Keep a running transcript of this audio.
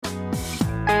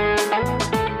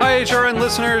HRN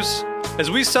listeners.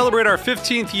 As we celebrate our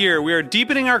 15th year, we are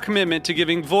deepening our commitment to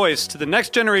giving voice to the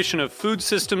next generation of food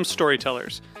systems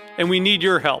storytellers, and we need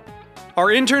your help. Our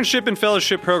internship and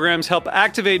fellowship programs help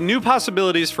activate new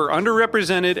possibilities for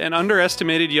underrepresented and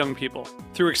underestimated young people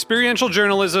through experiential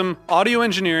journalism, audio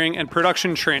engineering, and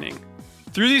production training.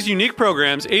 Through these unique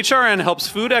programs, HRN helps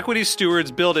food equity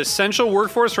stewards build essential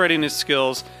workforce readiness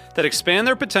skills that expand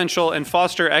their potential and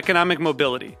foster economic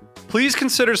mobility. Please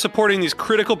consider supporting these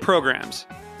critical programs.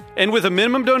 And with a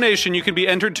minimum donation, you can be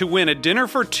entered to win a dinner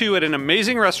for two at an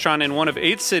amazing restaurant in one of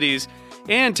 8 cities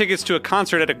and tickets to a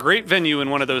concert at a great venue in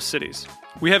one of those cities.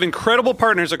 We have incredible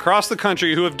partners across the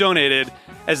country who have donated,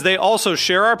 as they also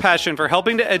share our passion for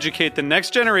helping to educate the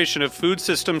next generation of food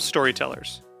systems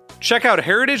storytellers. Check out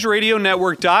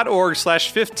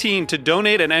heritageradionetwork.org/15 to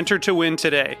donate and enter to win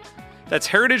today. That's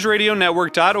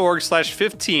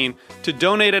heritageradionetwork.org/15 to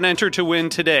donate and enter to win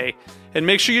today. And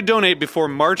make sure you donate before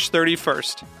March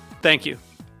 31st. Thank you.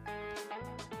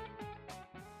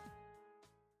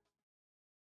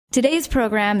 Today's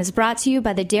program is brought to you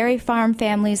by the Dairy Farm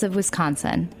Families of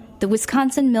Wisconsin, the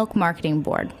Wisconsin Milk Marketing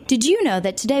Board. Did you know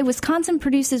that today Wisconsin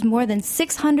produces more than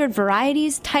 600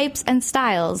 varieties, types, and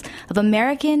styles of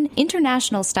American,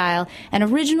 international style, and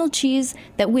original cheese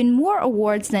that win more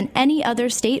awards than any other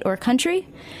state or country?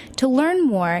 To learn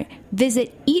more,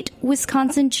 visit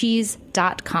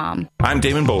eatwisconsincheese.com. I'm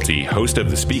Damon Bolte, host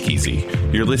of The Speakeasy.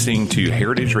 You're listening to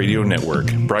Heritage Radio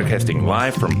Network, broadcasting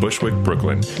live from Bushwick,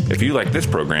 Brooklyn. If you like this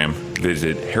program,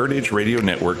 visit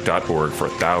heritageradionetwork.org for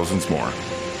thousands more.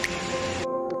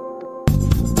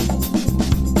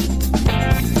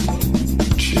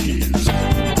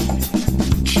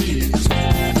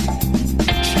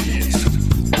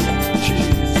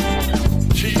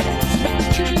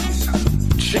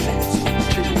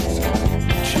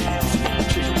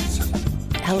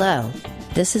 Hello,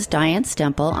 this is Diane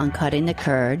Stemple on Cutting the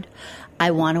Curd. I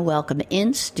want to welcome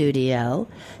in studio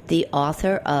the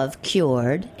author of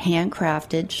Cured,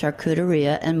 Handcrafted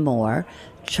Charcuteria and More,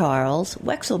 Charles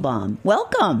Wekselbaum.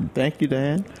 Welcome. Thank you,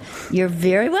 Diane. You're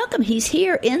very welcome. He's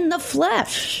here in the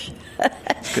flesh.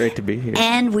 It's great to be here.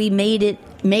 And we made it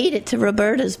to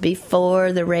Roberta's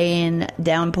before the rain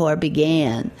downpour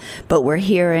began. But we're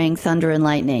hearing thunder and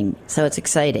lightning, so it's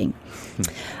exciting.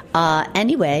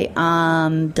 Anyway,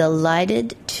 I'm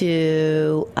delighted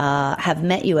to have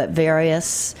met you at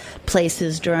various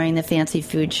places during the Fancy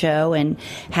Food Show and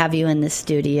have you in the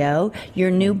studio. Your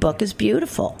new book is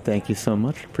beautiful. Thank you so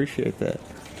much. Appreciate that.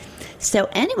 So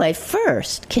anyway,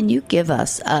 first, can you give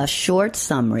us a short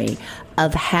summary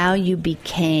of how you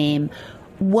became,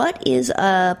 what is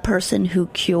a person who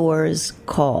cures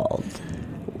called?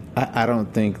 I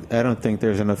don't think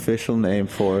there's an official name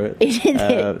for it.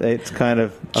 It's kind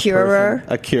of a curer.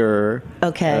 Okay.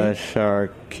 A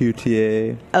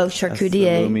charcutier. Oh,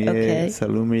 charcutier. Okay.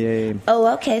 Salumier. Oh,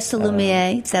 okay.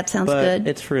 Salumier. That sounds good.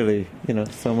 It's really,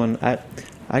 someone.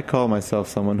 I call myself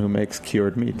someone who makes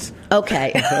cured meats.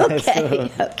 Okay. Okay.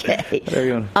 Okay. There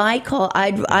you go.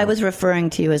 I was referring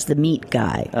to you as the meat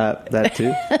guy. That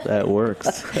too. That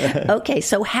works. Okay.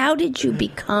 So how did you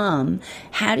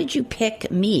pick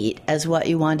meat as what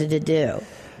you wanted to do?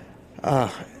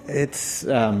 How did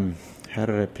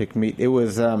I pick meat? It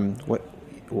was a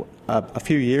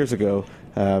few years ago.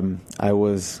 I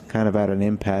was kind of at an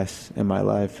impasse in my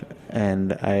life,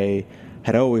 and I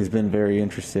had always been very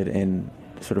interested in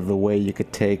sort of the way you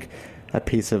could take a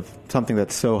piece of something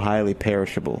that's so highly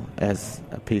perishable as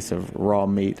a piece of raw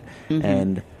meat,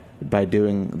 and by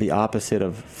doing the opposite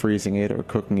of freezing it or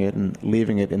cooking it and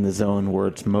leaving it in the zone where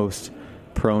it's most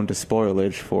prone to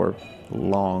spoilage for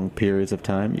long periods of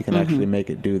time, you can actually make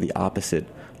it do the opposite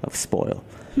of spoil.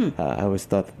 I always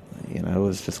thought, it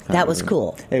was just kind that of... was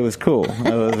cool. It was cool.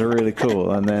 It was really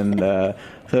cool. And then so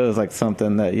it was like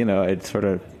something that, I'd sort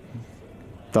of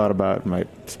thought about in my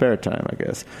spare time, I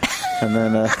guess. And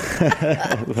then,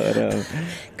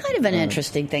 kind of an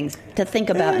interesting thing to think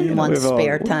about in one's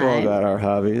spare time. We've all got our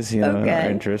hobbies, and our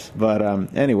interests. But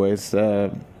anyways,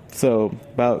 so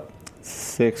about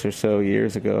 6 or so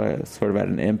years ago, I was sort of at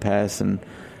an impasse, and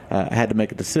I had to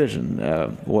make a decision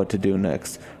what to do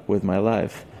next with my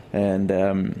life. And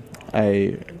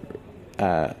I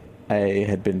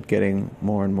had been getting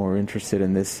more and more interested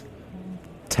in this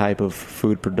type of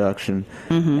food production,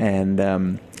 and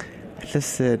I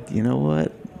just said, you know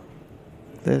what,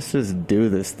 let's just do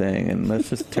this thing, and let's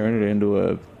just turn it into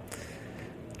a,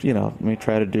 let me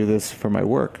try to do this for my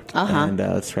work, and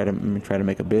let's try to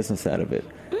make a business out of it,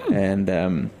 and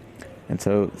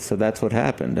so that's what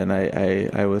happened, and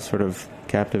I was sort of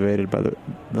captivated by the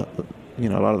a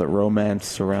lot of the romance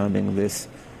surrounding this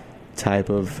type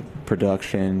of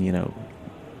production,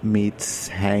 meats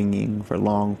hanging for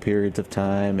long periods of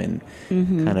time and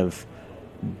kind of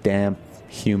damp,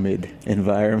 humid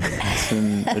environments.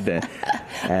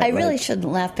 I really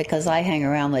shouldn't laugh because I hang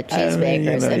around with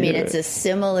cheesemakers. It's a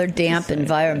similar damp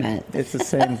environment. It's the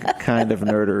same kind of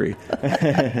nerdery.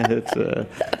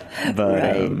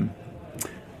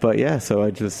 But yeah, so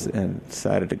I just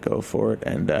decided to go for it,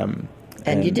 and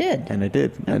you did, and I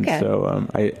did, okay. And so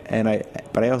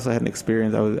but I also had an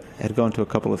experience. I had gone to a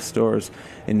couple of stores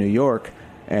in New York,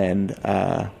 and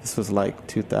this was like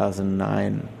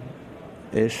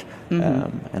 2009-ish,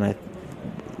 and I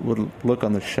would look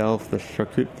on the shelf, the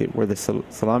charcuterie where the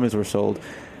salamis were sold,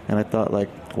 and I thought, like,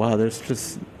 wow, there's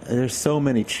so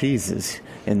many cheeses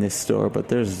in this store, but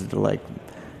there's like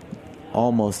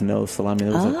almost no salami.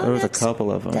 There was a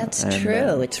couple of them. That's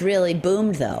true. It's really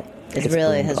boomed, though. It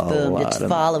really has boomed. It's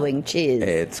following cheese.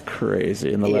 It's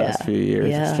crazy. In the last few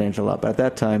years, it's changed a lot. But at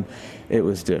that time, it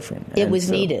was different. It was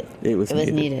needed. It was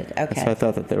needed. Okay. And so I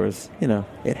thought that there was,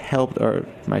 it helped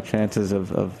my chances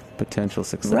of potential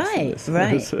success.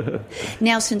 Right.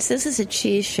 Now, since this is a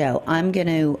cheese show, I'm going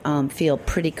to feel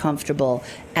pretty comfortable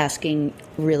asking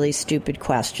really stupid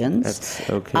questions. That's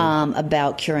okay.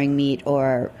 About curing meat,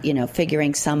 or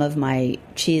figuring some of my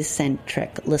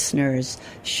cheese-centric listeners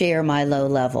share my low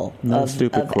level of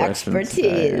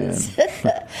expertise.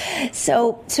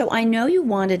 So I know you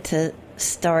wanted to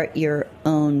start your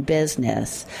own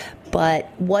business, but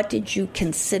what did you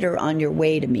consider on your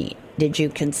way to meat? Did you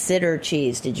consider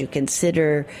cheese? Did you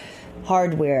consider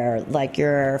hardware, like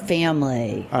your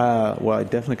family? Well, I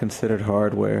definitely considered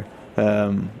hardware.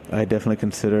 I definitely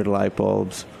considered light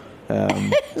bulbs.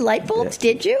 Light bulbs,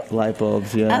 did you? Light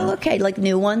bulbs, yeah. Oh, okay, like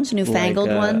new ones, newfangled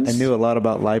ones? I knew a lot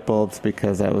about light bulbs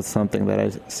because that was something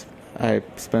that I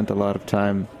spent a lot of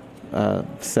time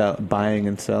buying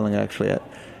and selling, actually,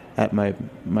 at my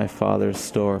father's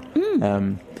store.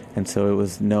 And so it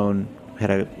was known,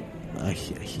 had a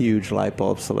huge light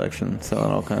bulb selection,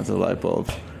 selling all kinds of light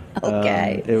bulbs.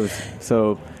 Okay. It was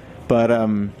so, but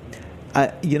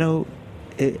I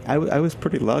was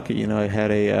pretty lucky. I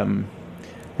had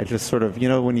I just sort of,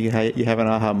 when you have an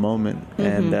aha moment,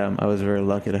 and I was very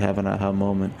lucky to have an aha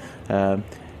moment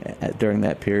during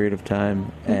that period of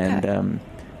time. Okay. And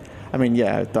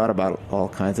I thought about all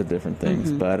kinds of different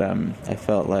things, but I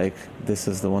felt like this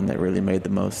is the one that really made the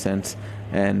most sense,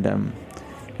 and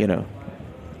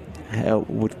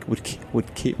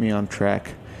would keep me on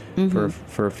track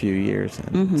for a few years.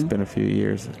 And it's been a few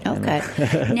years. Okay.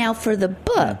 Now, for the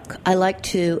book, I like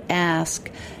to ask,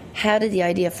 how did the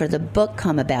idea for the book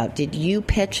come about? Did you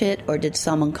pitch it, or did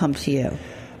someone come to you?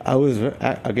 I was,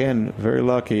 again, very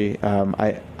lucky.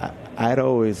 I'd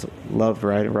always loved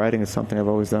writing. Writing is something I've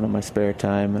always done in my spare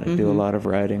time. I do a lot of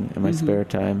writing in my spare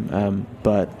time.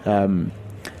 But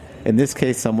in this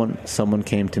case, someone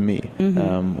came to me.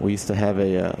 We used to have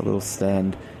a little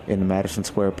stand in Madison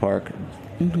Square Park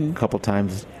a couple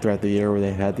times throughout the year where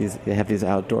they have these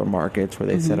outdoor markets where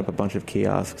they set up a bunch of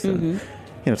kiosks and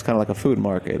it's kind of like a food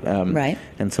market. Right.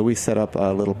 And so we set up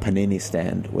a little panini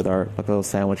stand with a little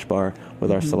sandwich bar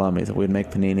with our salamis. We'd make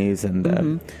paninis, and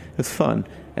it was fun.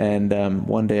 And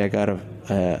one day I got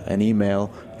an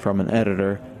email from an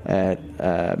editor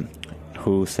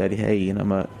who said, "Hey,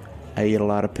 I eat a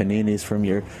lot of paninis from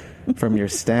your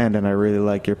stand, and I really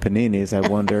like your paninis. I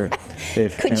wonder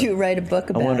if could you write a book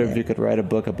about it? I wonder if you could write a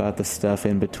book about the stuff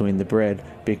in between the bread,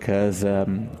 because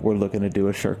we're looking to do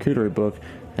a charcuterie book."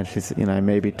 And she said, I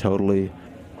may be totally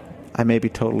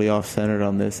off-centered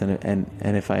on this, and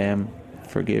if I am,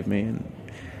 forgive me.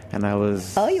 And I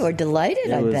was... Oh, you were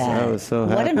delighted, I bet. I was so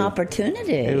happy. What an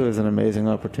opportunity. It was an amazing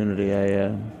opportunity.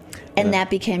 And that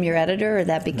became your editor, or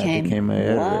that became... That became my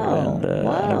editor, and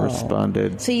I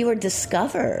responded. So you were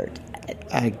discovered,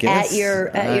 I guess, at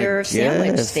your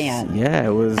sandwich stand. Yeah,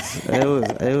 it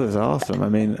was awesome.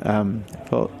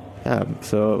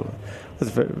 So I was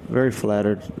very, very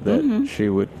flattered that she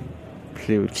would ask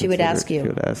you. She would ask.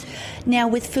 Now,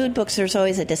 with food books, there's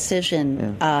always a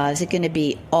decision. Yeah. Is it going to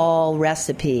be all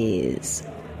recipes?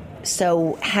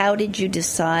 So how did you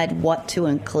decide what to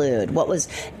include? What was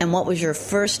your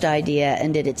first idea,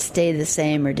 and did it stay the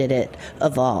same, or did it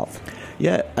evolve?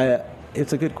 Yeah,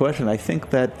 it's a good question. I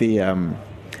think that the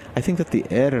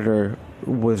editor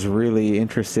was really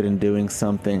interested in doing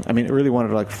something. I mean, it really wanted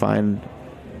to find,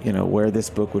 where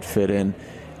this book would fit in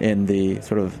the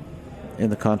sort of in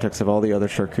the context of all the other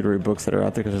charcuterie books that are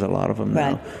out there, because there's a lot of them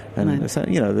now. And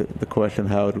the question,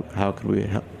 how could we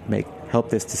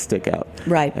help this to stick out?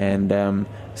 Right. And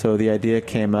so the idea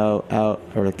came about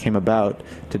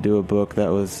to do a book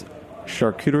that was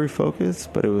charcuterie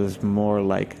focused, but it was more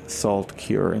like salt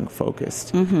curing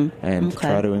focused, and to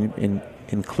try to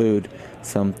include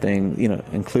something,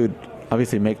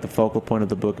 obviously make the focal point of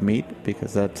the book meat,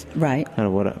 because that's right. kind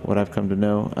of what I've come to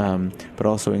know, but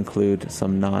also include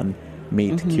some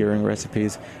non-meat curing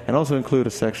recipes, and also include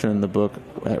a section in the book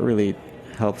that really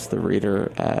helps the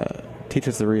reader,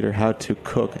 teaches the reader how to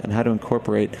cook and how to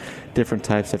incorporate different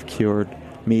types of cured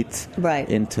meats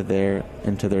into their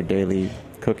daily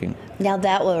cooking. Now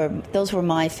those were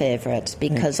my favorites,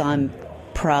 because I'm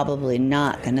probably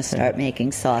not going to start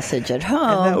making sausage at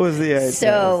home. And that was the idea.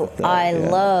 So I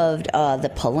loved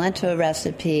the polenta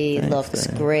recipe. Looks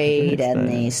great, and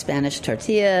the Spanish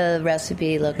tortilla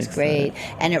recipe looks great.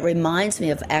 And it reminds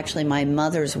me of actually my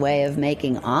mother's way of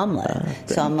making omelet.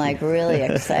 So I'm really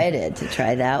excited to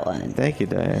try that one. Thank you,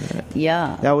 Diane.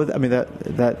 Yeah. That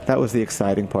was the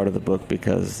exciting part of the book,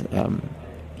 because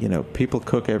people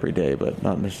cook every day, but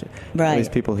not necessarily. Right. At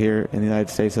least people here in the United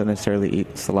States don't necessarily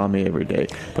eat salami every day.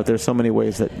 But there's so many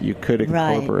ways that you could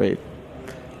incorporate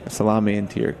salami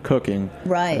into your cooking.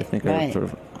 Right. That I think are sort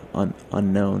of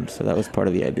unknown. So that was part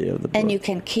of the idea of the book. And you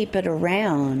can keep it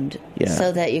around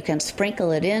so that you can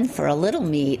sprinkle it in for a little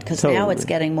meat, because now it's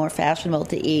getting more fashionable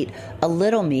to eat a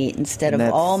little meat instead of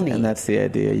all meat. And that's the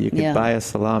idea. You could buy a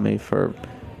salami for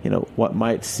what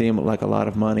might seem like a lot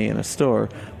of money in a store,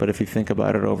 but if you think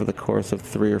about it over the course of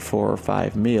 3 or 4 or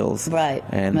 5 meals,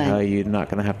 and how you're not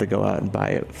going to have to go out and buy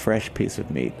a fresh piece of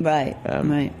meat,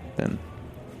 then.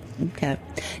 Okay.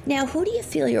 Now, who do you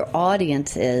feel your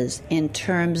audience is in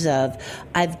terms of,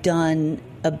 I've done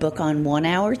a book on 1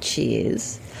 hour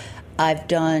cheese, I've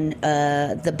done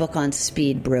the book on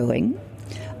speed brewing,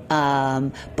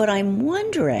 but I'm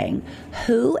wondering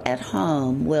who at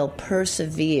home will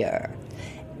persevere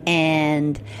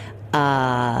and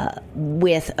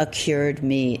with a cured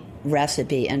meat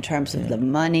recipe in terms of the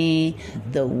money,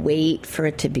 the wait for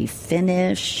it to be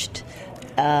finished.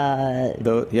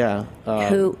 Who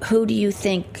do you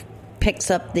think picks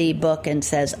up the book and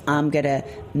says, "I'm going to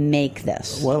make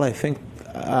this"? Well, I think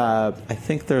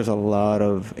there's a lot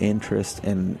of interest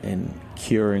in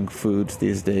curing foods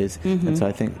these days, and so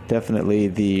I think definitely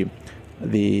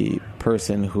the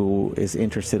person who is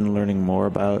interested in learning more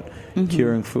about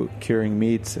curing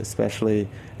meats, especially,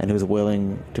 and who's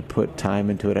willing to put time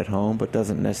into it at home, but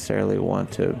doesn't necessarily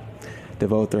want to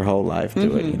devote their whole life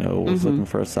to it. Was looking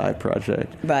for a side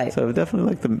project. Right. So definitely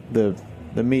like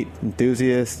the meat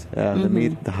enthusiast, the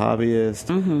hobbyist.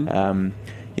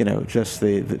 Just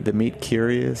the meat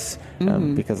curious,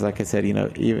 because like I said,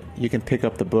 you can pick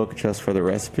up the book just for the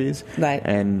recipes,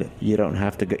 and you don't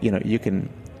have to go. You can.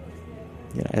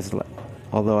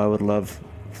 Although I would love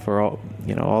for all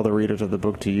the readers of the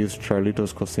book to use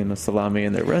Charlito's Cocina salami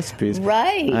in their recipes.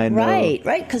 Right.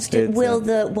 Because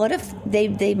what if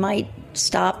they might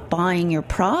stop buying your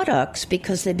products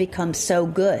because they become so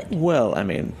good? Well, I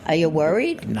mean, are you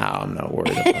worried? No, I'm not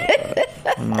worried about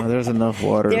that. No, there's enough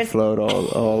water to float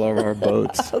all over our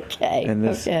boats.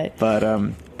 Okay. But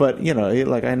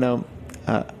like I know.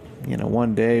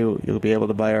 One day you'll be able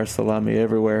to buy our salami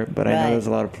everywhere, but I know there's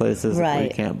a lot of places where you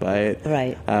can't buy it.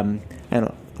 Right. And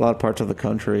a lot of parts of the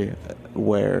country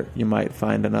where you might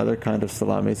find another kind of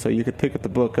salami. So you could pick up the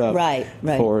book up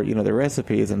for the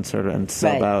recipes and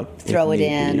sub out. Throw it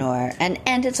in,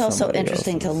 and it's also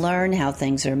interesting to learn how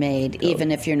things are made,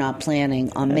 even if you're not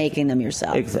planning on making them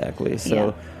yourself. Exactly.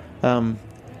 So.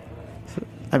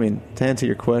 I mean, to answer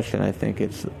your question, I think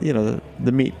it's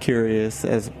the meat curious,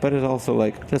 but it's also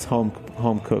like just home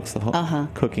cooks,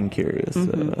 cooking curious.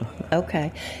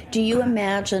 Okay. Do you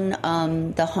imagine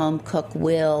the home cook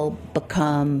will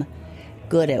become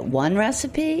good at one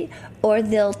recipe, or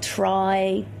they'll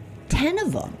try 10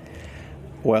 of them?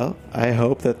 Well, I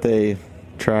hope that they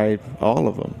try all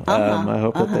of them. I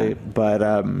hope that they, but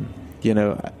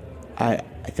I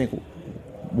think.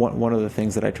 One of the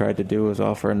things that I tried to do was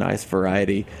offer a nice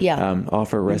variety,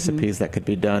 offer recipes that could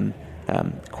be done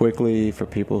quickly for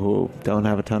people who don't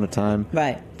have a ton of time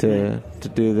to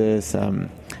do this.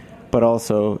 But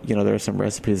also, there are some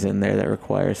recipes in there that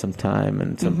require some time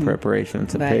and some preparation and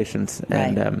some patience.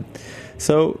 And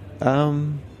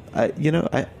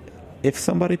if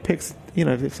somebody picks,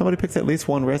 at least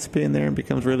one recipe in there and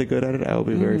becomes really good at it, I will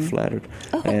be very flattered.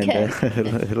 Okay.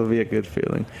 And it'll be a good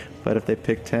feeling. But if they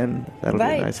pick 10, that'll be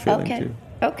a nice feeling too.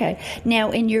 Okay.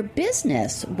 Now, in your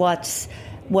business, what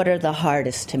are the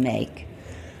hardest to make?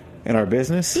 In our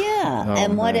business? Yeah.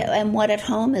 And what at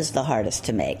home is the hardest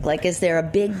to make? Like, is there a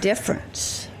big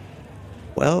difference?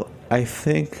 Well, I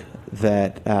think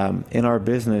that in our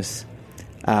business,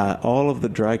 all of the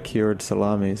dry cured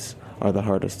salamis are the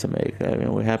hardest to make. I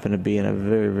mean, we happen to be in a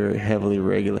very, very heavily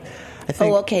regulated.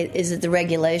 okay. Is it the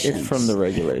regulations? It's from the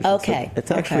regulations. Okay. So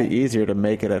it's actually easier to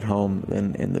make it at home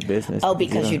than in the business. Oh,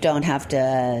 because you don't have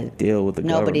to deal with the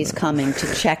nobody's government.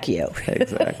 coming to check you.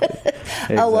 Exactly.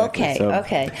 Oh, okay, So,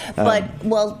 okay.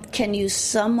 But, can you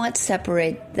somewhat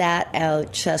separate that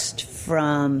out just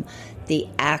from the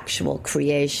actual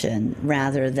creation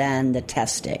rather than the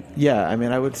testing? Yeah, I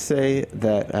mean, I would say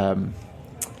that,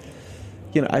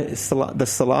 the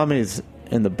salamis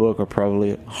in the book are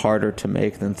probably harder to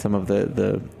make than some of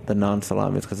the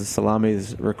non-salamis, because the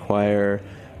salamis require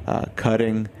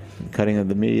cutting of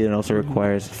the meat, and also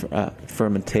requires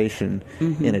fermentation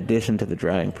in addition to the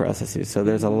drying processes. So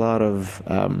there's a lot of,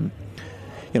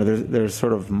 there's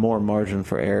sort of more margin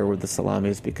for error with the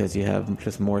salamis because you have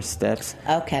just more steps.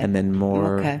 Okay. And then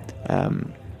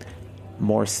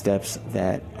more steps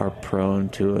that are prone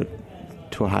to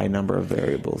a high number of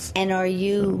variables. And are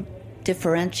you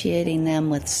differentiating them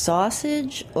with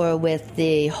sausage or with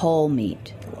the whole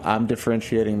meat? I'm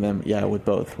differentiating them, with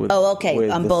both.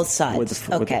 On both sides.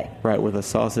 With a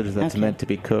sausage that's meant to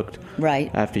be cooked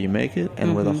after you make it,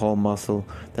 and with a whole muscle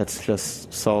that's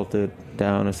just salted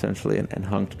down essentially and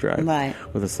hung to dry. Right.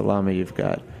 With a salami, you've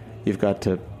got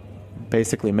to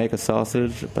basically make a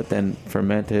sausage, but then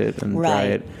ferment it and dry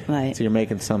it. Right. So you're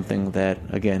making something that,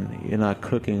 again, you're not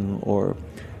cooking or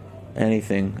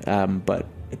anything, but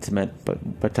it's meant.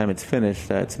 But by the time it's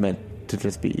finished, it's meant to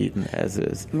just be eaten as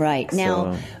is. Right.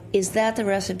 Now, is that the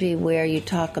recipe where you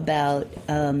talk about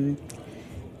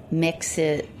mix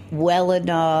it well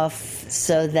enough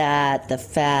so that the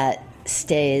fat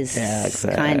stays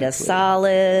kind of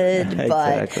solid?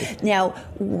 Exactly. But now,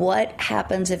 what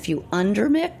happens if you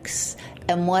undermix,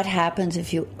 and what happens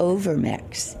if you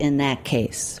overmix in that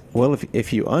case? Well,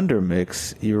 if you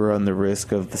undermix, you run the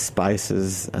risk of the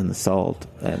spices and the salt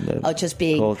and the just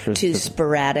being too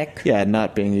sporadic. Yeah,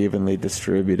 not being evenly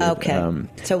distributed. Okay.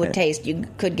 So with taste, you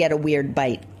could get a weird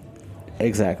bite.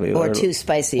 Exactly. Or too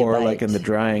spicy. Or like in the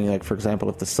drying, like for example,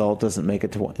 if the salt doesn't make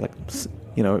it to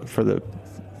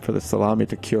for the salami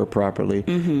to cure properly,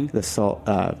 the salt.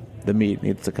 The meat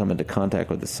needs to come into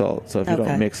contact with the salt. So if you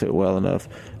don't mix it well enough,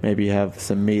 maybe you have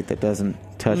some meat that doesn't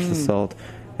touch the salt,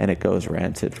 and it goes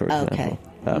rancid, for example.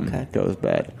 Goes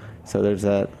bad. So there's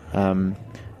that. And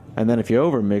then if you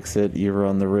overmix it, you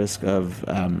run the risk of...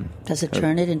 Does it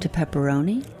turn it into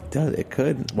pepperoni? It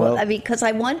could. Well, I mean, because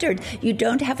I wondered, you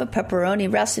don't have a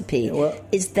pepperoni recipe.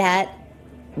 Is that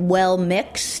well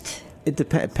mixed? It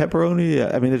depends.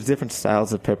 Pepperoni, I mean, there's different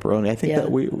styles of pepperoni. I think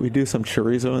that we do some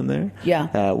chorizo in there.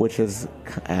 Yeah. Which is,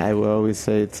 I will always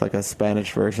say, it's like a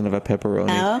Spanish version of a pepperoni.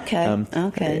 Oh,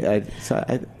 okay.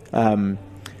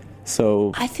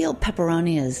 So I feel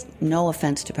pepperoni is, no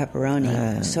offense to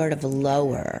pepperoni, sort of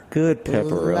lower. Good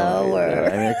pepperoni.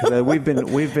 Lower. I mean,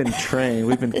 we've been trained,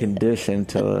 we've been conditioned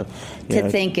to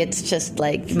think it's just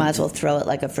like you might as well throw it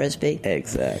like a frisbee.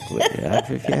 Exactly.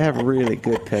 Yeah. If you have really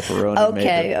good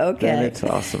pepperoni, then it's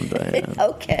awesome, Diane.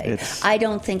 Okay. I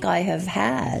don't think I have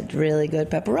had really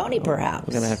good pepperoni. Perhaps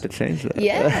we're gonna have to change that.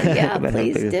 Yeah.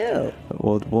 Please do.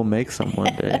 We'll make some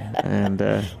one day and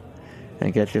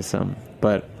get you some,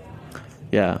 but.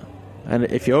 Yeah, and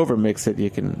if you overmix it, you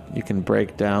can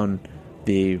break down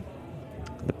the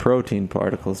protein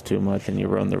particles too much, and you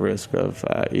run the risk of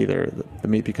either the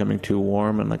meat becoming too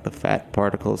warm and like the fat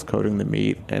particles coating the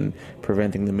meat and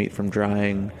preventing the meat from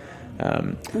drying.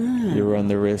 You run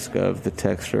the risk of the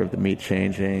texture of the meat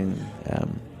changing.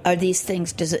 Are these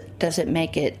things? Does it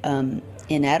make it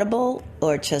inedible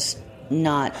or just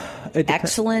not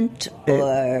excellent?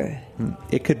 Or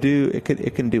it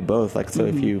can do both. Like so,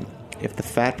 if the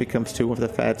fat becomes if the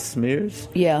fat smears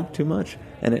too much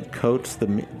and it coats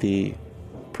the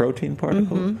protein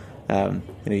particle,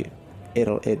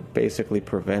 it basically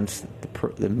prevents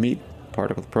the meat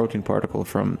particle, the protein particle,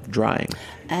 from drying.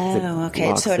 Oh,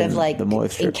 okay. It sort of like the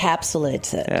moisture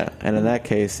encapsulates it. Yeah, and in that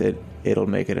case, it'll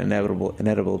make it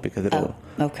inedible because it'll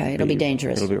be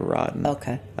dangerous. It'll be rotten.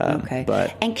 Okay.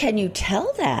 And can you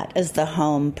tell that as the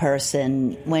home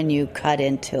person when you cut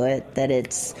into it that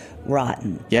it's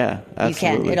rotten? Yeah,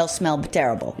 absolutely. You can. It'll smell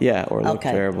terrible. Yeah, or look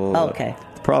terrible. Okay.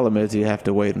 The problem is you have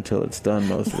to wait until it's done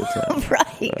most of the time.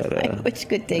 Right, which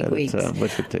could take weeks.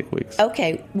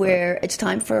 Okay, it's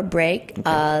time for a break.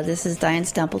 Okay. This is Diane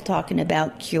Stemple talking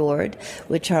about Cured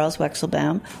with Charles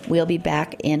Wekselbaum. We'll be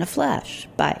back in a flash.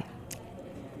 Bye.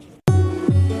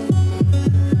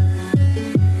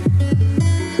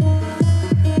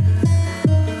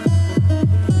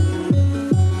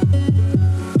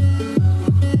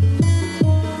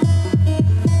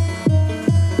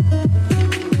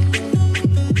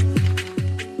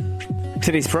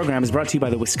 Today's program is brought to you by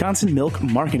the Wisconsin Milk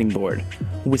Marketing Board.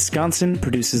 Wisconsin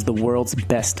produces the world's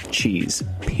best cheese,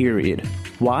 period.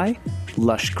 Why?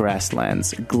 Lush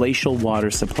grasslands, glacial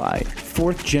water supply,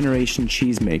 fourth-generation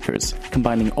cheesemakers,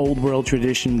 combining old-world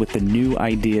tradition with the new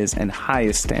ideas and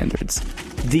highest standards.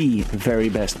 The very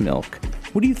best milk.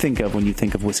 What do you think of when you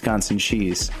think of Wisconsin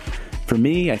cheese? For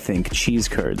me, I think cheese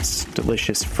curds,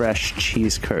 delicious fresh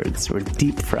cheese curds, or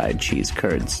deep-fried cheese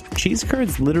curds. Cheese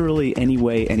curds literally any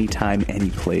way, anytime, any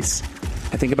place.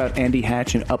 I think about Andy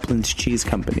Hatch and Upland's Cheese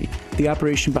Company, the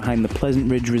operation behind the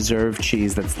Pleasant Ridge Reserve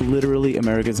cheese that's literally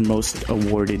America's most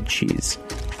awarded cheese.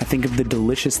 I think of the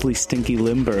deliciously stinky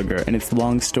Limburger and its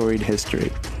long storied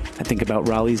history. I think about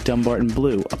Raleigh's Dumbarton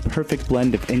Blue, a perfect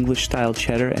blend of English-style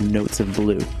cheddar and notes of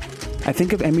blue. I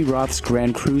think of Emmy Roth's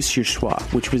Grand Cru Surchoix,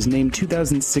 which was named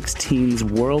 2016's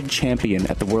World Champion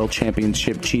at the World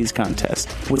Championship Cheese Contest.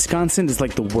 Wisconsin is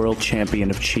like the world champion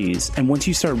of cheese, and once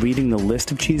you start reading the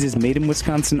list of cheeses made in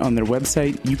Wisconsin on their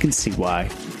website, you can see why.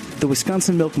 The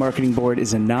Wisconsin Milk Marketing Board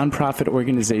is a nonprofit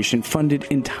organization funded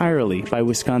entirely by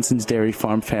Wisconsin's dairy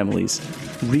farm families.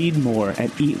 Read more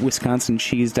at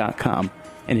eatwisconsincheese.com,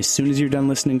 and as soon as you're done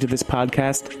listening to this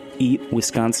podcast, eat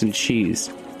Wisconsin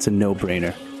cheese. It's a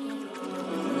no-brainer.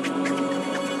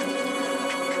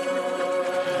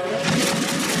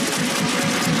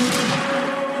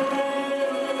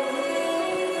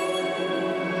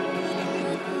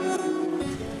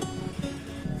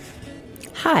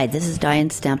 Hi, this is Diane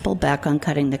Stemple back on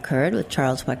Cutting the Curd with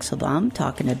Charles Wekselbaum,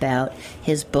 talking about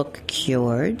his book,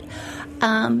 Cured.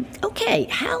 Okay,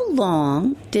 how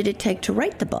long did it take to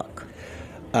write the book?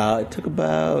 It took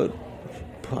about,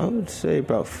 I would say,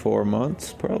 about 4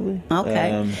 months, probably.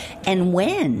 Okay. And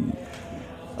when?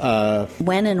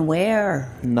 When and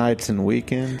where? Nights and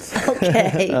weekends.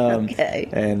 Okay. Okay.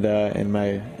 And in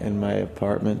my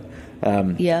apartment.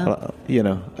 Yeah. You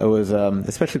know, it was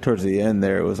especially towards the end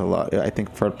there. It was a lot. I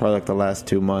think for probably like the last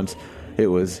 2 months, it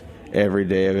was every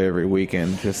day of every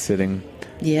weekend, just sitting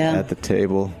at the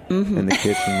table in the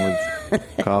kitchen with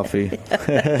coffee.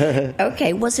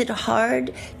 Okay. Was it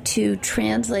hard to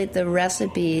translate the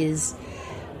recipes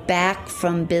back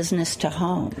from business to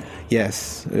home?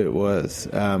 Yes, it was.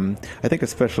 I think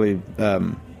especially,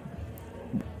 in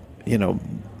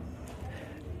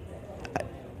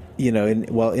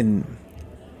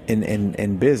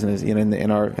business,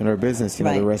 in our business,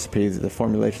 the recipes, the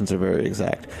formulations are very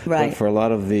exact. Right. But for a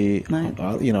lot of the, a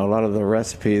lot of the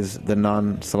recipes, the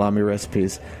non-salami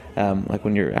recipes, like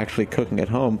when you're actually cooking at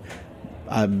home,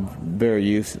 I'm very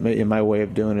used. In my way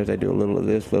of doing it, I do a little of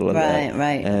this, a little of that.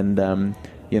 Right. And the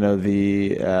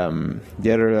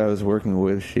editor that I was working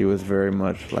with, she was very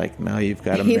much like, no, you've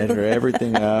got to measure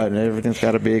everything out, and everything's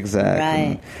got to be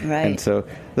exact. Right. And so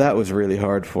that was really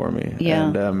hard for me. Yeah.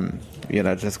 And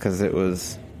just because it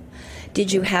was.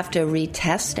 Did you have to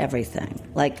retest everything,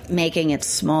 like making it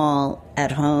small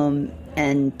at home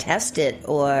and test it,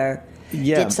 or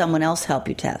did someone else help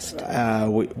you test?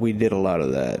 We did a lot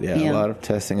of that. Yeah, a lot of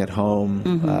testing at home.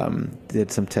 Mm-hmm.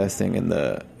 Did some testing in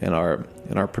our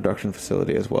production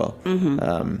facility as well.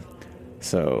 Mm-hmm.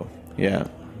 So yeah,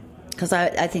 because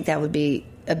I think that would be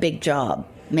a big job,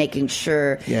 making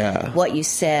sure what you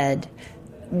said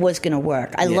was going to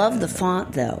work. I love the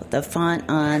font, though. The font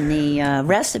on the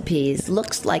recipes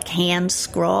looks like hand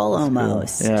scroll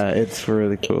almost. Cool. Yeah, it's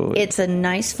really cool. It's a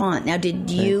nice font. Now, did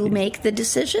you make the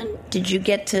decision? Did you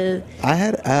get to... I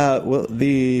had...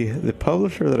 the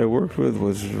publisher that I worked with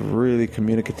was really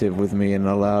communicative with me and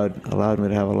allowed me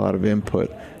to have a lot of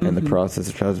input in the process,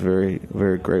 which I was very,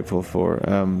 very grateful for.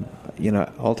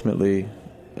 Ultimately,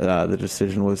 the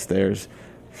decision was theirs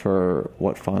for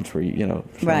what fonts were,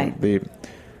 the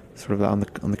sort of on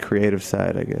the creative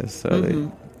side, I guess. So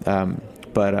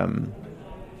but I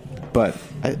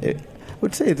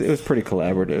would say it was pretty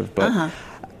collaborative. But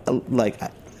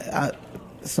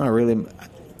it's not really.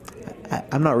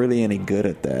 I'm not really any good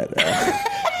at that.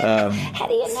 How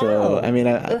do you know? So I mean,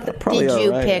 I probably did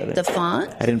you right pick the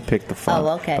font? I didn't pick the font. Oh,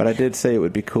 okay. But I did say it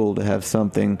would be cool to have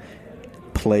something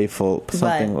playful,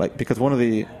 something like, because one of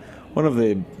the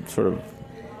sort of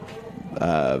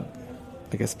I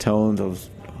guess tones I was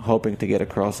hoping to get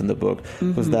across in the book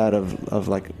was that of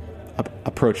like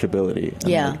approachability.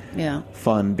 And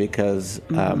fun, because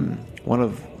one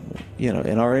of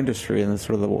in our industry, and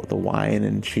sort of the wine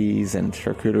and cheese and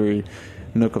charcuterie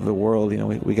nook of the world,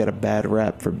 we get a bad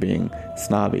rap for being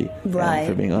snobby, and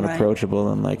for being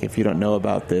unapproachable, and like if you don't know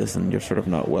about this, and you're sort of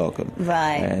not welcome.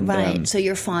 Right. So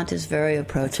your font is very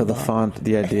approachable. So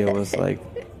the idea was like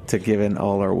to give in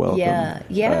all our welcome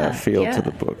feel to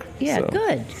the book. Yeah, so.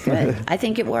 Good. I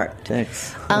think it worked.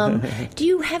 Thanks. Do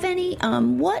you have any,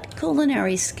 what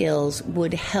culinary skills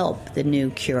would help the new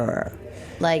curer?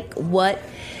 Like, what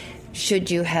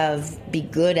should you be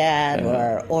good at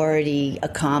or already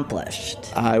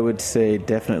accomplished? I would say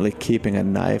definitely keeping a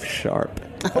knife sharp.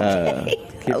 Okay.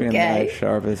 Keeping a knife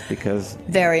sharp is because...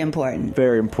 Very important.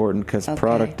 Very important because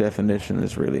product definition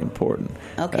is really important.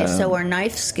 Okay, so are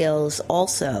knife skills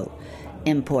also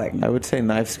important? I would say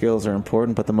knife skills are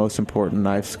important, but the most important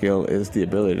knife skill is the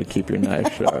ability to keep your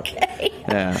knife sharp. Okay.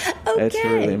 Yeah, it's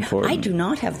really important. I do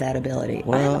not have that ability.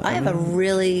 Well, I have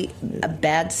a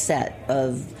bad set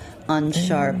of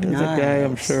unsharp There's knives. a guy,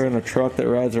 I'm sure, in a truck that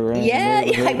rides around. Yeah,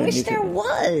 I wish there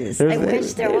was. Are there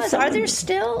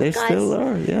still? There guys? still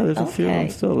are. Yeah, there's a few of them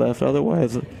still left.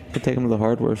 Otherwise, we'll take them to the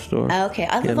hardware store. Okay,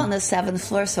 I live on the 7th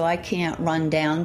floor, so I can't run down